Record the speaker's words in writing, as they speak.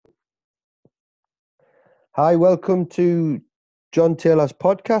Hi, welcome to John Taylor's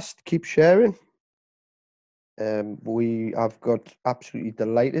podcast. Keep sharing. We have got absolutely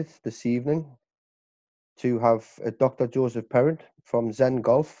delighted this evening to have Dr. Joseph Perrint from ZEN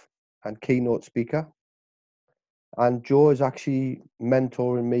Golf and keynote speaker. And Joe is actually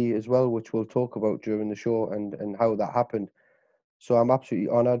mentoring me as well, which we'll talk about during the show and how that happened. So I'm absolutely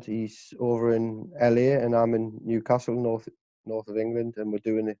honoured. He's over in LA and I'm in Newcastle, north of England, and we're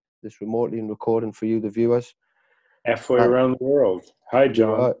doing this remotely and recording for you, the viewers. Halfway around the world. Hi, You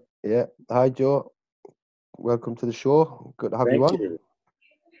John. are, yeah. Hi, Joe. Welcome to the show. Good to have you Thank on. you.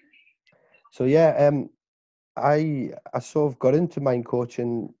 So yeah, I sort of got into mind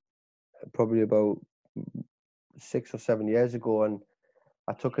coaching probably about 6 or 7 years ago, and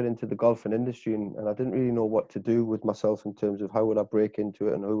I took it into the golfing industry, and I didn't really know what to do with myself in terms of how would I break into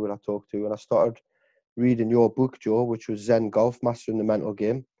it and who would I talk to, and I started reading your book, Joe, which was Zen Golf, Mastering the Mental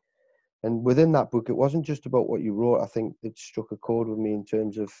Game. And within that book, it wasn't just about what you wrote. I think it struck a chord with me in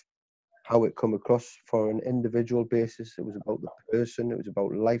terms of how it come across for an individual basis. It was about the person. It was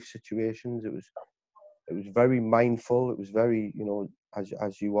about life situations. It was very mindful. It was very,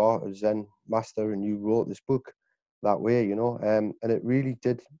 as you are a Zen master, and you wrote this book that way, and it really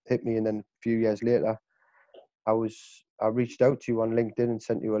did hit me. And then a few years later, I reached out to you on LinkedIn and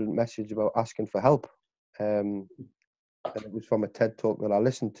sent you a message about asking for help. And it was from a TED talk that I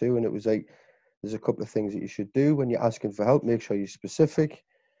listened to, and it was like, there's a couple of things that you should do when you're asking for help. Make sure you're specific.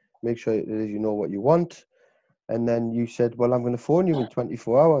 Make sure it is you know what you want. And then you said, well, I'm going to phone you in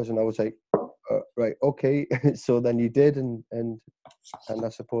 24 hours. And I was like, right, okay. So then you did. And I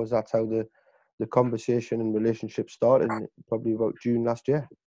suppose that's how the conversation and relationship started, probably about June last year.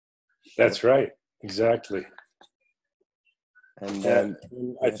 That's right. Exactly. And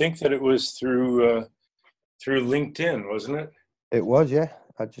I think that it was through LinkedIn, wasn't it? it was, yeah.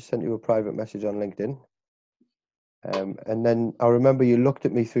 I just sent you a private message on LinkedIn. And then I remember you looked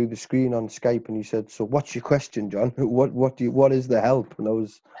at me through the screen on Skype and you said, so what's your question, John? What is the help?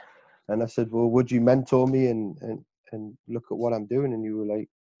 And I said, well, would you mentor me and look at what I'm doing? And you were like,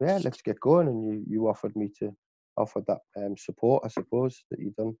 yeah, let's get going. And you offered that support, I suppose, that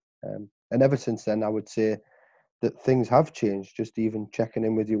you've done. And ever since then, I would say that things have changed, just even checking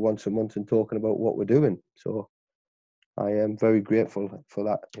in with you once a month and talking about what we're doing. So I am very grateful for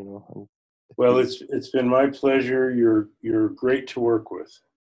that, And Well, it's been my pleasure. You're great to work with.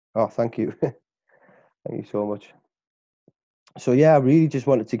 Oh, thank you. Thank you so much. So yeah, I really just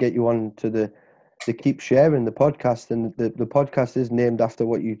wanted to get you on to the keep sharing the podcast, and the podcast is named after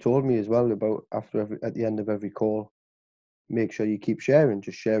what you told me as well about at the end of every call. Make sure you keep sharing,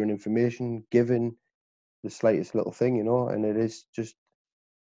 just sharing information, giving the slightest little thing, and it is just,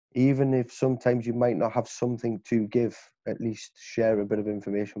 even if sometimes you might not have something to give, at least share a bit of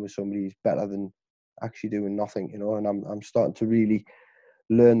information with somebody is better than actually doing nothing, and I'm starting to really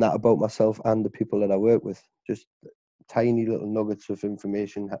learn that about myself and the people that I work with. Just tiny little nuggets of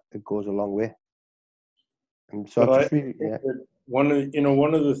information, it goes a long way. And so Well, I I just really, think yeah. that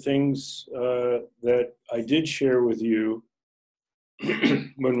one of the things that I did share with you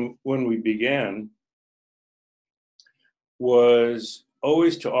when we began was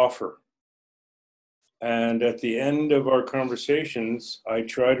always to offer. And at the end of our conversations, I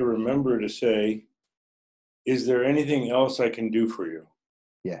try to remember to say, is there anything else I can do for you?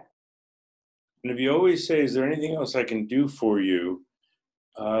 Yeah. And if you always say, is there anything else I can do for you?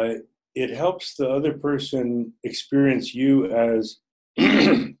 Uh, it helps the other person experience you as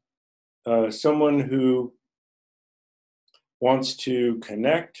someone who wants to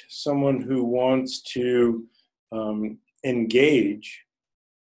connect, someone who wants to engage,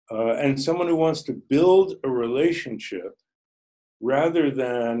 and someone who wants to build a relationship rather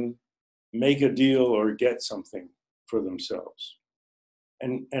than make a deal or get something for themselves.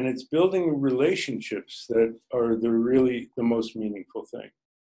 And it's building relationships that are really the most meaningful thing.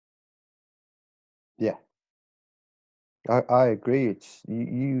 Yeah. I agree. It's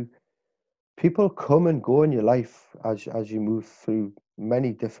you people come and go in your life as you move through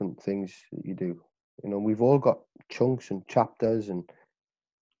many different things that you do. We've all got chunks and chapters, and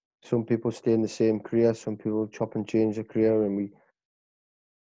some people stay in the same career, some people chop and change their career, and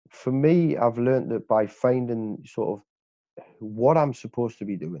for me, I've learned that by finding sort of what I'm supposed to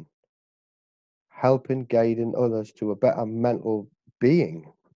be doing, helping, guiding others to a better mental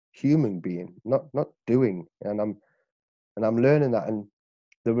being, human being, not doing. And I'm learning that, and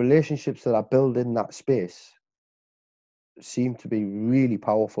the relationships that I build in that space seem to be really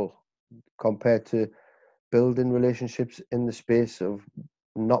powerful compared to building relationships in the space of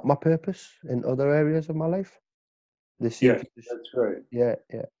not my purpose in other areas of my life. They seem Yes, to just, that's right. yeah,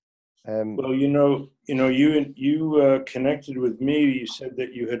 yeah. Well, you connected with me. You said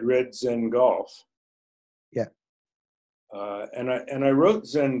that you had read Zen Golf. Yeah. And I wrote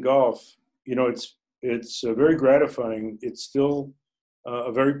Zen Golf. It's very gratifying. It's still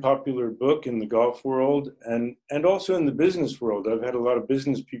a very popular book in the golf world and also in the business world. I've had a lot of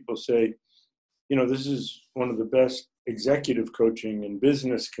business people say, this is one of the best executive coaching and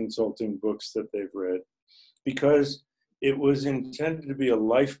business consulting books that they've read, because it was intended to be a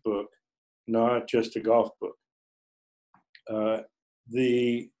life book, not just a golf book.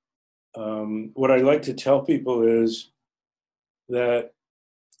 What I like to tell people is that,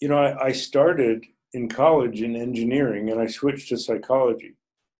 I started in college in engineering and I switched to psychology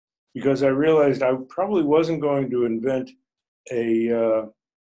because I realized I probably wasn't going to invent a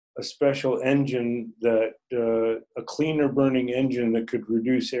special engine a cleaner burning engine that could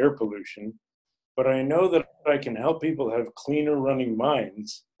reduce air pollution. But I know that I can help people have cleaner running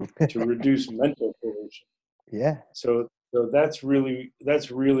minds to reduce mental pollution. Yeah. So that's really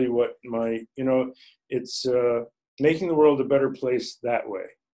what it's making the world a better place that way.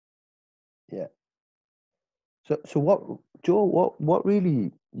 Yeah. So what, Joe? What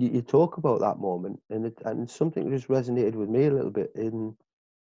really you talk about that moment, and something just resonated with me a little bit.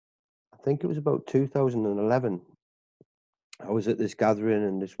 I think it was about 2011. I was at this gathering,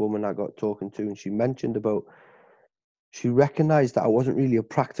 and this woman I got talking to, and she mentioned about, she recognized that I wasn't really a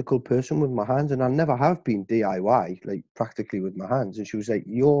practical person with my hands, and I never have been DIY, like practically with my hands. And she was like,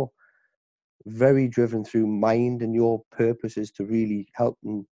 "You're very driven through mind, and your purpose is to really help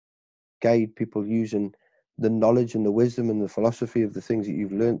and guide people using the knowledge and the wisdom and the philosophy of the things that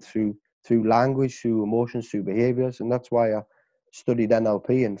you've learned through language, through emotions, through behaviors." And that's why I studied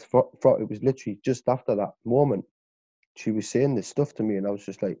NLP. And it was literally just after that moment she was saying this stuff to me, and I was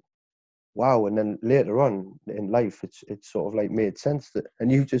just like, wow. And then later on in life, it's sort of like made sense that, and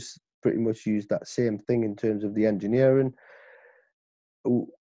you just pretty much used that same thing in terms of the engineering.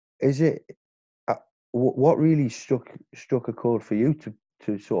 Is it what really struck a chord for you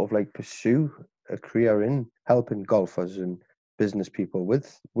to sort of like pursue a career in helping golfers and business people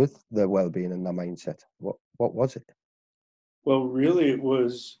with their well-being and their mindset? What was it? Well, really, it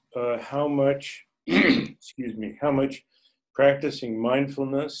was how much, excuse me, how much practicing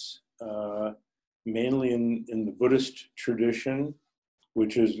mindfulness, mainly in the Buddhist tradition,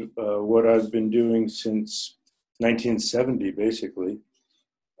 which is what I've been doing since 1970, basically.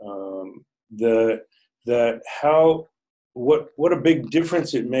 What a big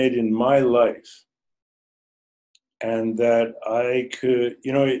difference it made in my life, and that I could,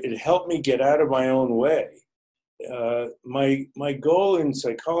 it helped me get out of my own way. My goal in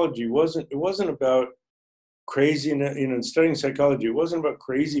psychology wasn't about crazy, in studying psychology, it wasn't about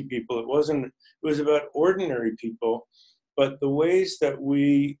crazy people. It was about ordinary people, but the ways that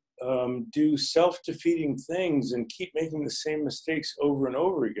we do self-defeating things and keep making the same mistakes over and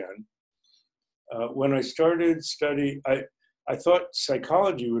over again. When I started study, I thought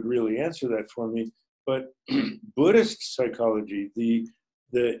psychology would really answer that for me, but Buddhist psychology,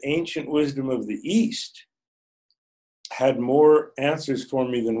 the ancient wisdom of the East, had more answers for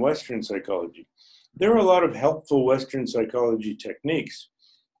me than Western psychology. There are a lot of helpful Western psychology techniques,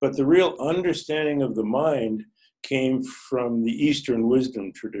 but the real understanding of the mind came from the Eastern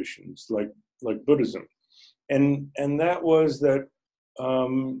wisdom traditions, like Buddhism. And that was that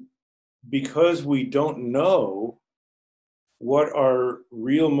because we don't know what our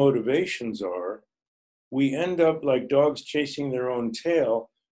real motivations are, we end up like dogs chasing their own tail.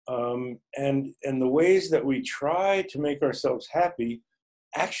 And the ways that we try to make ourselves happy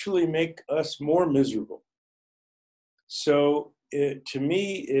actually make us more miserable. So to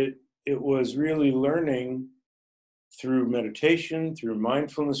me, it was really learning through meditation, through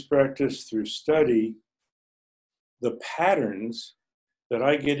mindfulness practice, through study, the patterns that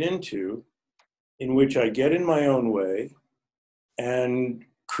I get into in which I get in my own way and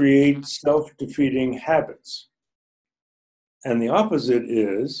create self-defeating habits. And the opposite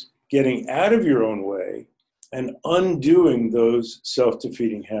is getting out of your own way and undoing those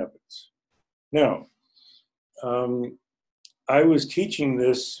self-defeating habits. Now, I was teaching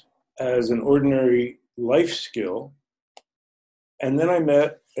this as an ordinary life skill, and then I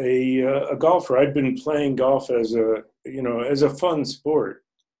met a golfer. I'd been playing golf as a fun sport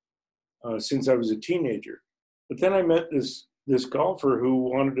since I was a teenager. But then I met this golfer who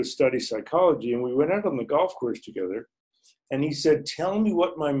wanted to study psychology, and we went out on the golf course together. And he said, "Tell me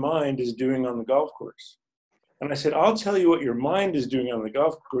what my mind is doing on the golf course." And I said, "I'll tell you what your mind is doing on the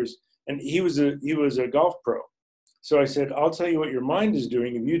golf course." And he was a golf pro. So I said, I'll tell you what your mind is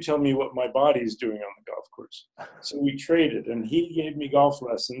doing if you tell me what my body is doing on the golf course. So we traded, and he gave me golf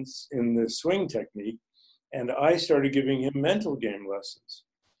lessons in the swing technique, and I started giving him mental game lessons.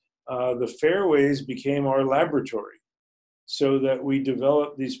 The fairways became our laboratory, so that we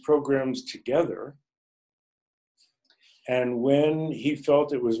developed these programs together. And when he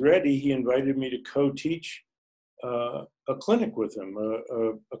felt it was ready, he invited me to co-teach a clinic with him,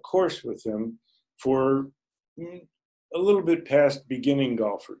 a course with him for a little bit past beginning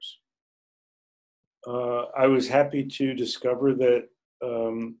golfers. I was happy to discover that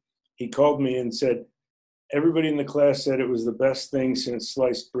he called me and said, everybody in the class said it was the best thing since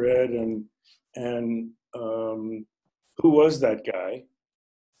sliced bread, and who was that guy?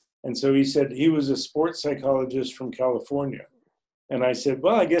 And so he said he was a sports psychologist from California. And I said,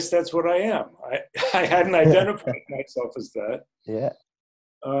 well, I guess that's what I am. I hadn't identified myself as that. Yeah.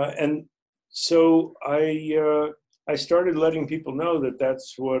 And so I started letting people know that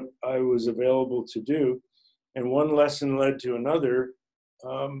that's what I was available to do. And one lesson led to another.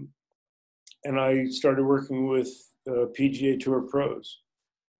 And I started working with PGA Tour pros.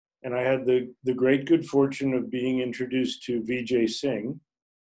 And I had the great good fortune of being introduced to Vijay Singh,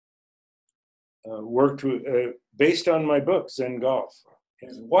 worked with, based on my book, Zen Golf.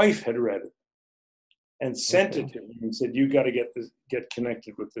 His wife had read it and sent it to him and said, you got to get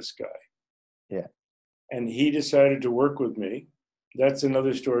connected with this guy. Yeah. And he decided to work with me. That's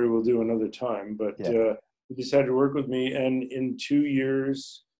another story we'll do another time, but he decided to work with me. And in 2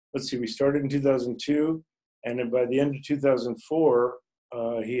 years, let's see, we started in 2002, and then by the end of 2004,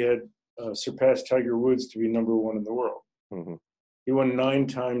 he had surpassed Tiger Woods to be number one in the world. Mm-hmm. He won 9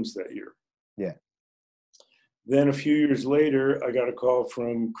 times that year. Yeah. Then a few years later, I got a call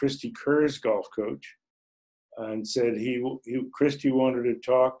from Christy Kerr's golf coach and said Christy wanted to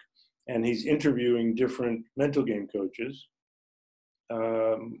talk, and he's interviewing different mental game coaches.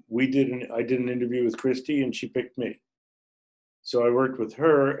 I did an interview with Christy, and she picked me. So I worked with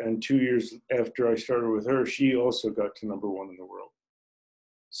her, and 2 years after I started with her, she also got to number one in the world.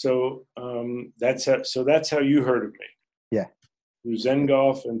 So that's how you heard of me. Yeah. Through Zen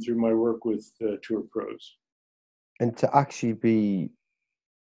Golf and through my work with tour pros. And to actually be,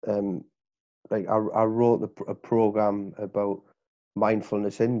 like I wrote a program about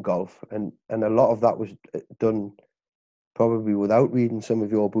mindfulness in golf, and a lot of that was done probably without reading some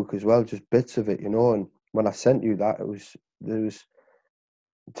of your book as well, just bits of it, you know. And when I sent you that, there was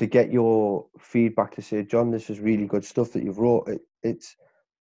to get your feedback to say, John, this is really good stuff that you've wrote.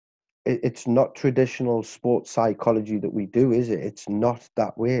 It's not traditional sports psychology that we do, is it? It's not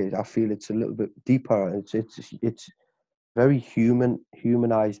that way. I feel it's a little bit deeper. It's very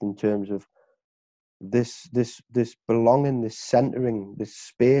humanized in terms of this belonging, this centering, this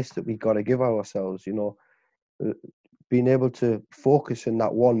space that we got to give ourselves, you know, being able to focus in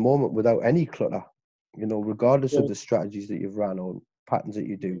that one moment without any clutter, you know, regardless of the strategies that you've run or patterns that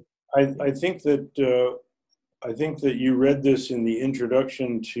you do. I think that you read this in the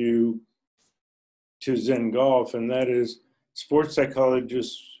introduction to Zen Golf, and that is sports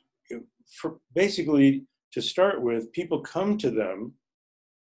psychologists, basically, to start with, people come to them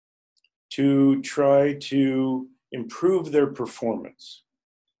to try to improve their performance.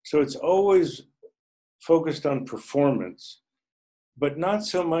 So it's always focused on performance, but not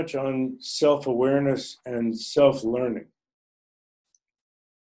so much on self-awareness and self-learning.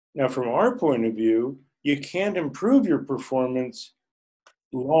 Now, from our point of view, you can't improve your performance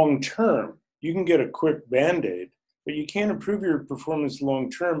long-term. You can get a quick Band-Aid, but you can't improve your performance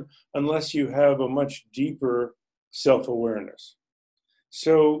long-term unless you have a much deeper self-awareness.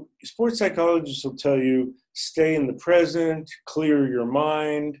 So sports psychologists will tell you, stay in the present, clear your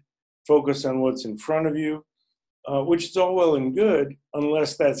mind, focus on what's in front of you, which is all well and good,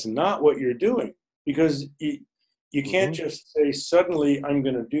 unless that's not what you're doing. Because you can't just say, suddenly, I'm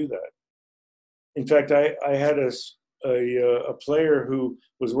going to do that. In fact, I had a player who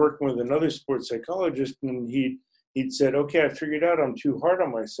was working with another sports psychologist, and he'd said, okay, I figured out I'm too hard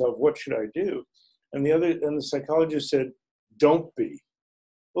on myself. What should I do? And the psychologist said, don't be.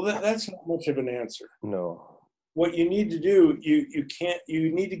 Well, that's not much of an answer. No. What you need to do,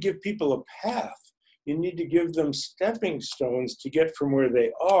 you need to give people a path. You need to give them stepping stones to get from where they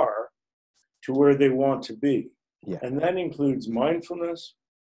are to where they want to be. Yeah. And that includes mindfulness,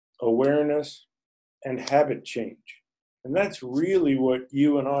 awareness, and habit change. And that's really what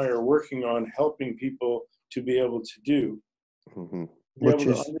you and I are working on, helping people to be able to do. Mm-hmm. Be able to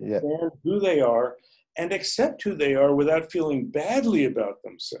understand who they are and accept who they are without feeling badly about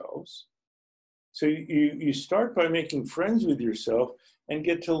themselves. So you start by making friends with yourself and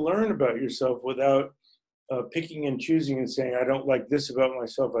get to learn about yourself without picking and choosing and saying, I don't like this about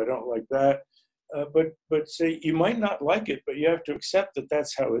myself, I don't like that. But say you might not like it, but you have to accept that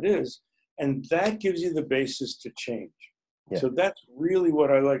that's how it is. And that gives you the basis to change. Yeah. So that's really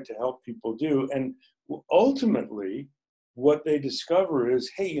what I like to help people do. And ultimately, what they discover is,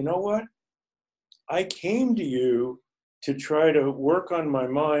 hey, you know what? I came to you to try to work on my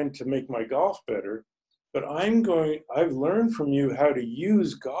mind to make my golf better, but I've learned from you how to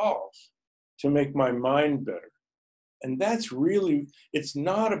use golf to make my mind better. And that's really, it's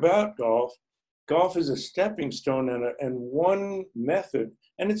not about golf. Golf is a stepping stone and one method.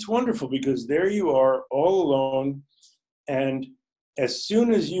 And it's wonderful because there you are all alone. And as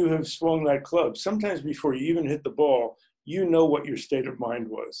soon as you have swung that club, sometimes before you even hit the ball, you know what your state of mind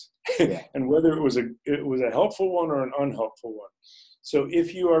was, Yeah. and whether it was a helpful one or an unhelpful one. So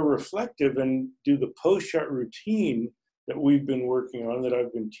if you are reflective and do the post-shot routine that we've been working on, that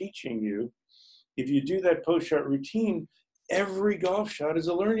I've been teaching you, if you do that post-shot routine, every golf shot is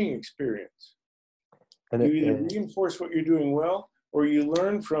a learning experience. And you either reinforce what you're doing well, or you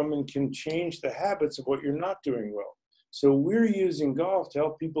learn from and can change the habits of what you're not doing well. So we're using golf to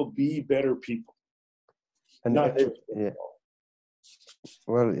help people be better people.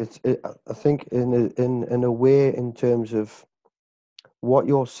 Well, I think in a way, in terms of what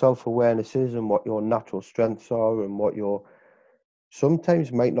your self-awareness is and what your natural strengths are and what your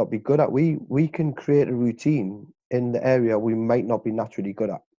sometimes might not be good at, we can create a routine in the area we might not be naturally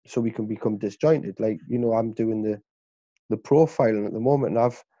good at, so we can become disjointed. Like, I'm doing the profiling at the moment, and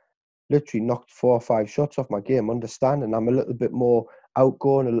I've literally knocked 4 or 5 shots off my game, understanding I'm a little bit more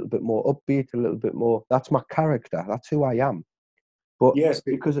outgoing, a little bit more upbeat, a little bit more, that's my character, that's who I am. But yes,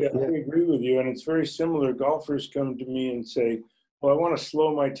 because I agree with you, and it's very similar. Golfers come to me and say, well, I want to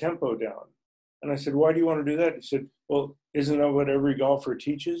slow my tempo down. And I said, why do you want to do that? He said, well, isn't that what every golfer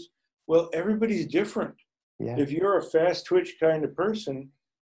teaches? Well, everybody's different. Yeah. If you're a fast twitch kind of person,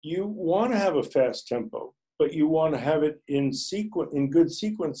 you want to have a fast tempo, but you want to have it in good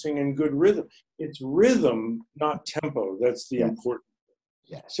sequencing and good rhythm. It's rhythm, not tempo. That's the important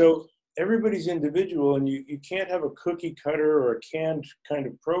thing. Yeah. So everybody's individual, and you can't have a cookie cutter or a canned kind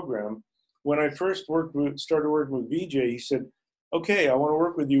of program. When I first started working with VJ, he said, okay, I want to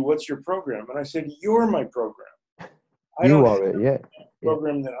work with you. What's your program? And I said, you're my program. I don't have a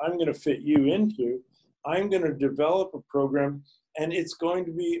program that I'm going to fit you into. I'm going to develop a program, and it's going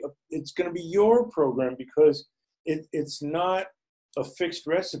to be your program, because it's not a fixed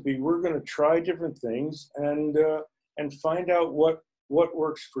recipe. We're going to try different things and find out what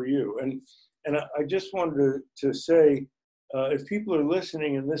works for you. And I just wanted to say, if people are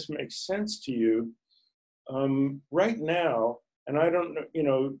listening and this makes sense to you, right now, and I don't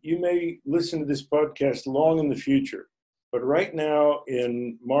know, you may listen to this podcast long in the future, but right now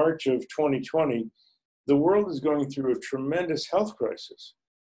in March of 2020, the world is going through a tremendous health crisis.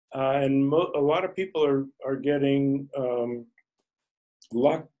 And a lot of people are getting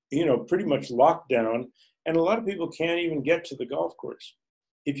pretty much locked down, and a lot of people can't even get to the golf course.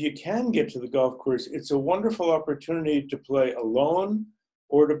 If you can get to the golf course, it's a wonderful opportunity to play alone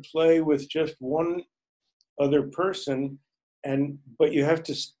or to play with just one other person, but you have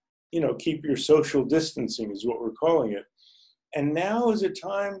to, keep your social distancing is what we're calling it. And now is a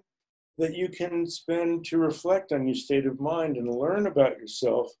time that you can spend to reflect on your state of mind and learn about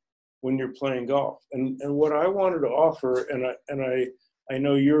yourself when you're playing golf. And what I wanted to offer, and I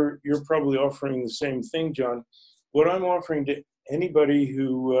know you're probably offering the same thing, John. What I'm offering to anybody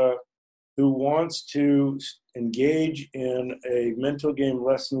who wants to engage in a mental game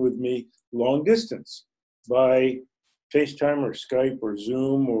lesson with me long distance by FaceTime or Skype or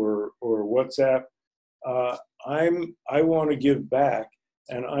Zoom or WhatsApp, I want to give back,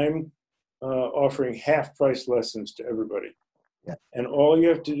 and I'm offering half-price lessons to everybody. Yeah. And all you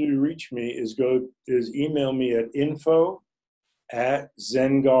have to do to reach me is email me at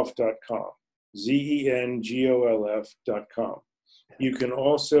info@zengolf.com, ZENGOLF.com. You can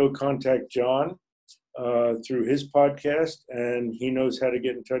also contact John through his podcast, and he knows how to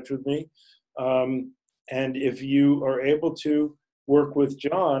get in touch with me. And if you are able to work with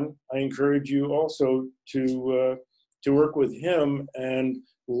John, I encourage you also to work with him and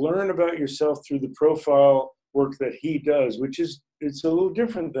learn about yourself through the profile work that he does, it's a little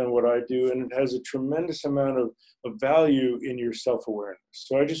different than what I do, and it has a tremendous amount of value in your self-awareness.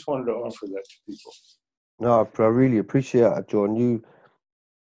 So I just wanted to offer that to people. No, I really appreciate it, John.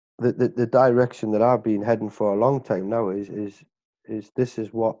 The direction that I've been heading for a long time now is this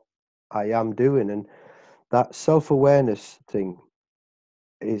is what I am doing, and that self-awareness thing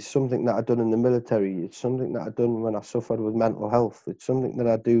is something that I've done in the military. It's something that I've done when I suffered with mental health. It's something that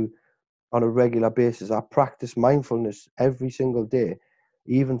I do on a regular basis. I practice mindfulness every single day,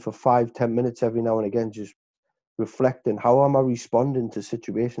 even for 5-10 minutes every now and again, just reflecting how am I responding to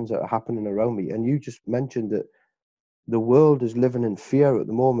situations that are happening around me. And you just mentioned that the world is living in fear at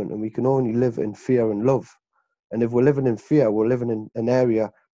the moment, and we can only live in fear and love. And if we're living in fear, we're living in an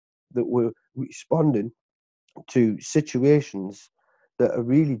area that we're responding to situations that are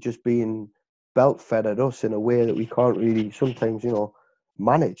really just being belt fed at us in a way that we can't really sometimes,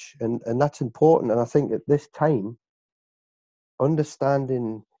 manage. And that's important. And I think at this time,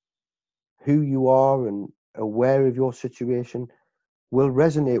 understanding who you are and aware of your situation will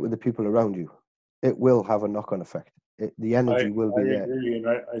resonate with the people around you. It will have a knock-on effect. The energy will be I there. agree, and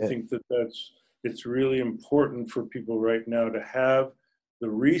I think that it's really important for people right now to have the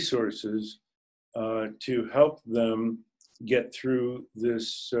resources to help them get through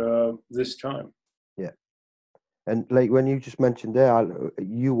this time. Yeah. And like when you just mentioned there,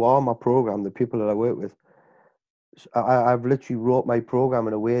 you are my program, the people that I work with. I've literally wrote my program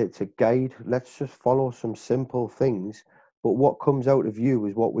in a way to guide. Let's just follow some simple things, but what comes out of you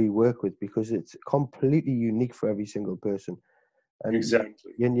is what we work with, because it's completely unique for every single person.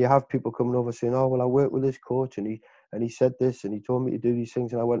 Exactly. And you have people coming over saying, "Oh, well, I work with this coach, and he said this, and he told me to do these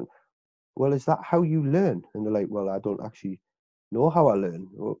things," and I went, "Well, is that how you learn?" And they're like, "Well, I don't actually know how I learn."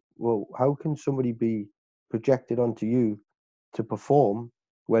 Well, how can somebody be projected onto you to perform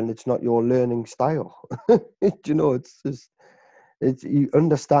when it's not your learning style? It's just you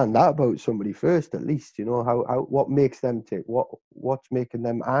understand that about somebody first, at least. How what makes them tick, what's making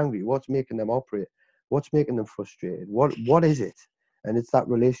them angry, what's making them operate, what's making them frustrated, what is it? And it's that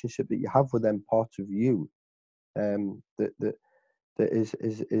relationship that you have with them, parts of you, that is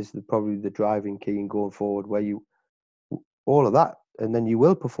probably the driving key in going forward, where you all of that, and then you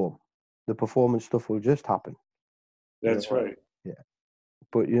will perform. The performance stuff will just happen. That's right. Yeah.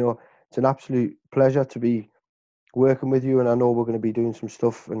 But it's an absolute pleasure to be working with you, and I know we're going to be doing some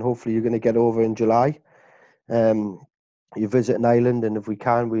stuff, and hopefully you're going to get over in July. You visit an island, and if we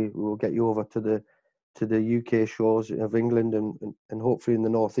can, we will get you over to the UK shores of England, and hopefully in the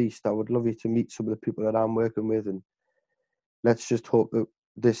northeast. I would love you to meet some of the people that I'm working with, and let's just hope that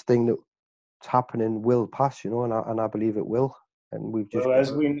this thing that's happening will pass, and I believe it will. And we've just Well,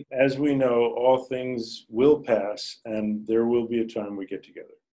 as we know, all things will pass, and there will be a time we get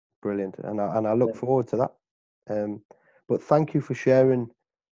together. brilliant, and I look forward to that. But thank you for sharing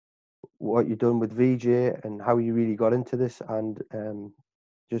what you've done with VJ and how you really got into this, and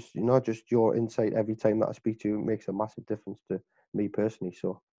just your insight every time that I speak to you makes a massive difference to me personally.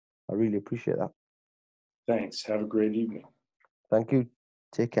 So I really appreciate that. Thanks. Have a great evening. Thank you.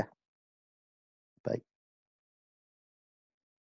 Take care. Bye.